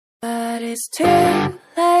But it's too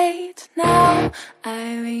late now.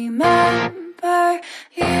 I remember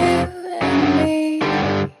you and me,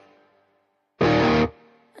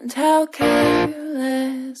 and how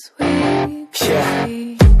careless we could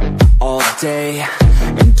be. All day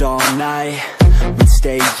and all night, we'd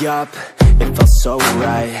stay up, it felt so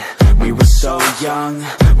right. We were so young,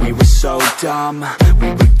 we were so dumb.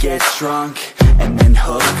 We would get drunk and then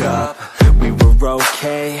hook up. We were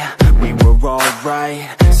okay, we were alright,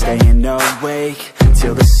 staying awake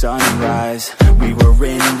till the sunrise. We were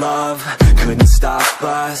in love, couldn't stop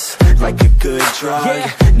us, like a good drug,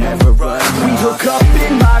 never enough. We hook up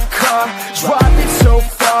in my car, driving so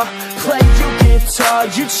far, play your guitar,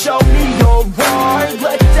 you'd show me your art.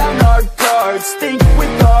 Let down our guards, think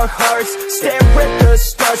with our hearts, stare at the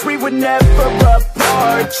stars, we were never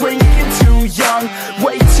apart. Drinking too young,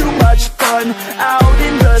 way too much fun, out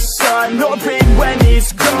in the sun, or rain when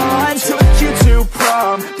it's gone. Took you to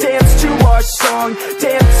prom, dance to our song,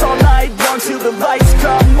 dance all night long till the lights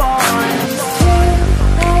come on.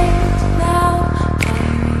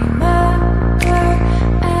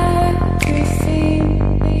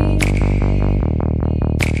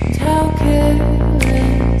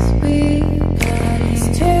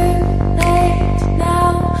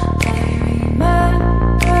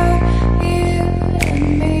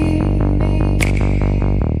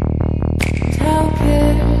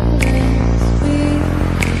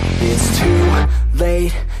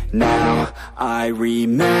 Now I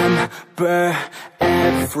remember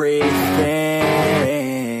everything,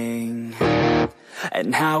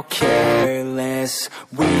 and how careless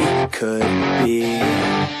we could be,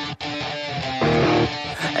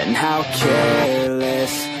 and how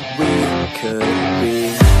careless we could be,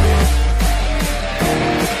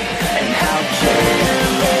 and how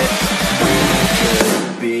careless we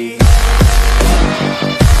could be.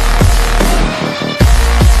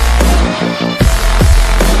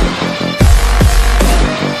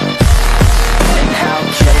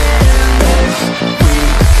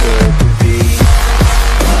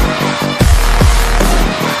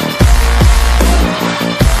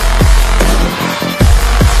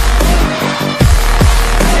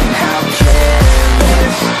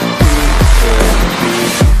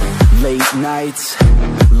 Nights,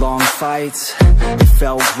 long fights, it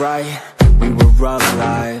felt right, we were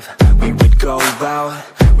alive. We would go out,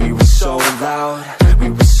 we were so loud, we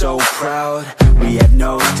were so proud, we had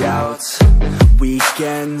no doubts.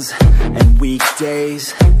 Weekends and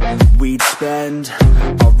weekdays, we'd spend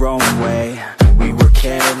our own way. We were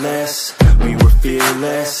careless, we were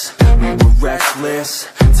fearless, we were reckless,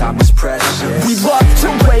 time was precious. We loved to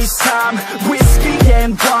waste time, whiskey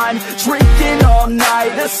and wine, drinking all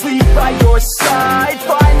night, asleep by your side.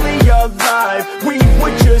 Finally alive, we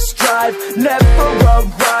would just drive, never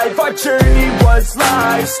arrive. Our journey was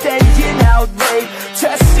live, staying out late,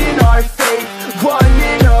 testing our fate,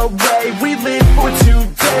 running away. We live for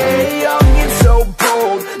today, young and so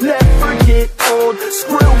bold, never get old.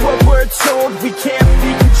 Screw what we're told, we can't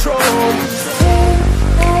be controlled.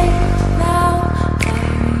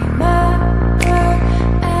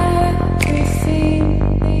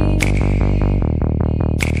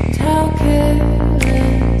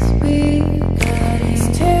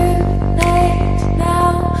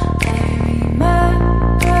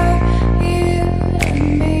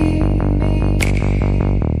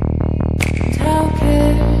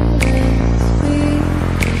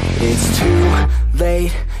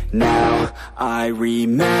 Now I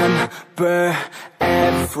remember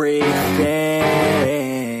everything,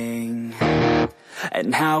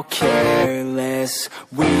 and how careless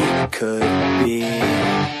we could be,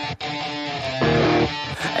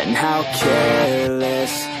 and how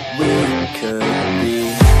careless we could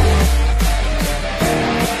be,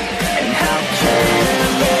 and how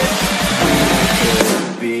careless we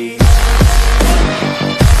could be.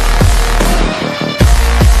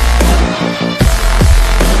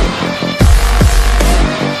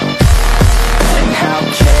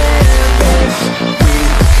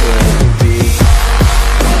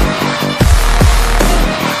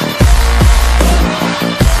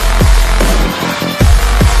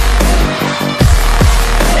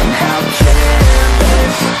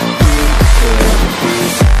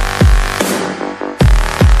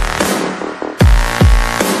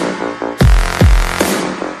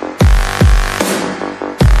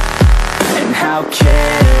 How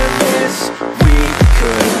careless we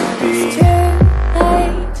could be. It's too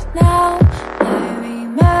late now, I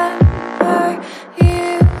remember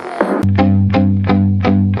you.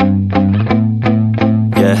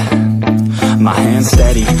 Yeah, my hand's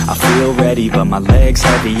steady, I feel ready, but my legs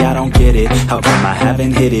heavy, I don't get it. How come I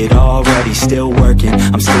haven't hit it already? Still working,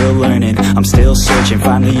 I'm still learning, I'm still searching,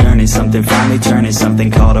 finally earning something, finally turning something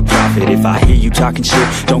called a profit. If I hear you talking shit,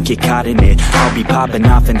 don't get caught in it. I'll be popping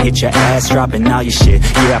off and hit your ass, dropping all your shit.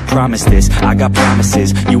 Yeah, I promise this, I got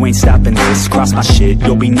promises, you ain't stopping this. Cross my shit,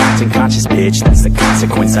 you'll be knocked unconscious, bitch. That's the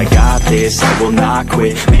consequence, I got this, I will not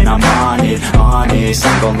quit. Man, I'm on it, honest,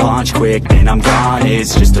 I'm gon' launch quick, then I'm gone.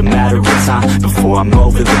 It's just a matter of time before I'm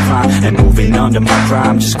over the climb and moving under my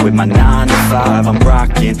prime. Just quit my 9 to 5, I'm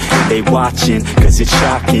rocking, and they watching, cause it's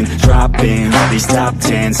shocking. Dropping all these top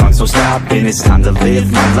 10 songs, so stopping. It's time to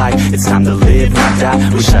live my life, it's time to live, not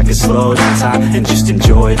die. Wish I could slow down time and just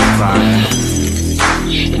enjoy the climb.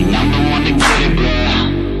 And I'm the one to get it, bro.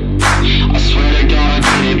 I swear to God I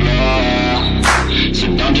get it, bro. So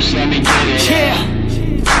don't just let me get it.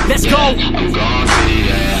 Yeah, let's go. I'm gon' get it,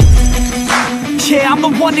 yeah. Yeah, I'm the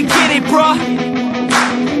one to get it, bro.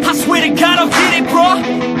 I swear to God I'll get it, bro.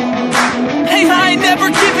 Hey, I ain't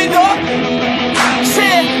never giving up.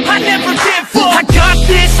 Said I never give up. I got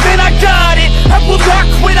this, man, I got it. I will not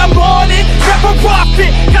quit, I'm on it. Never rock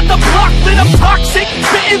it. Got the block lit, I'm toxic.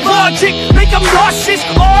 Spitting logic, make them nauseous.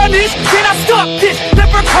 Honest, can I stop this?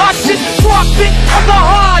 Never cautious, drop it. I'm the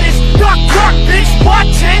hardest. Knock, knock, bitch,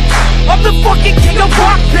 watch it. I'm the fucking king of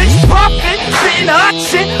rock, bitch. Pop it, spitting hot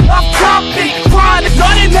shit. Off topic, crime is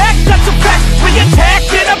on an act, that's a fact. We attack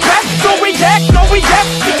in a back, no react, no react.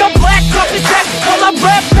 Think I'm black, off his back. While I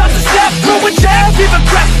rap, not a step, through a jab, give a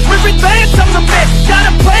crap. We're advanced, I'm the man. Got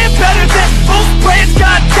a plan better than most brands.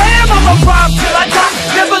 Goddamn, I'm a rhyme till I die.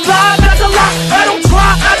 Never lie, that's a lie. I don't try,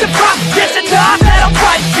 I defy. Yes and nah, that I'm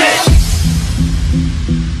right, yeah.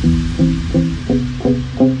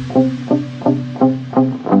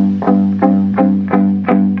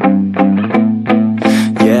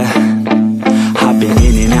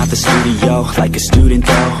 The studio, like a student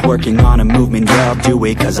though, working on a movement, yeah, I'll do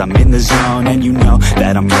it cause I'm in the zone. And you know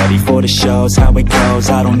that I'm ready for the shows. How it goes,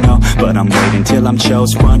 I don't know, but I'm waiting till I'm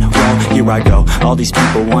chose. Front row, here I go. All these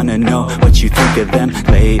people wanna know what you think of them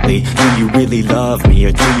lately. Do you really love me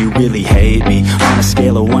or do you really hate me? On a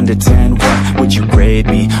scale of 1 to 10, what would you grade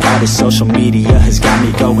me? All this social media has got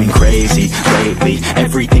me going crazy lately.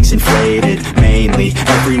 Everything's inflated, mainly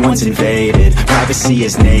everyone's invaded. Privacy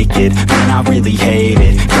is naked, man, I really hate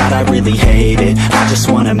it. God, I really hate it. I just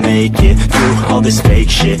wanna make it through all this fake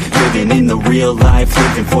shit. Living in the real life,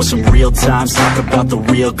 living for some real times. Talk about the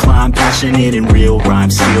real climb, passionate in real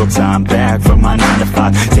rhymes. Steal time back from my 9 to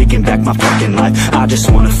 5, taking back my fucking life. I just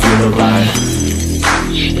wanna feel alive.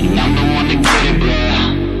 And I'm the one to get it,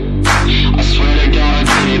 bro. I swear to God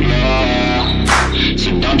I get it, bro. So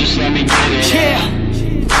don't just let me get it.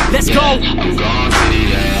 Yeah, let's go. I'm gon' get it,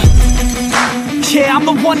 yeah. Yeah, I'm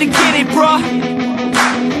the one to get it, bro.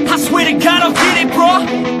 I swear to God I'll get it, bro.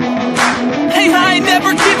 Hey, I ain't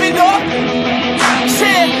never giving up.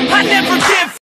 Said I never give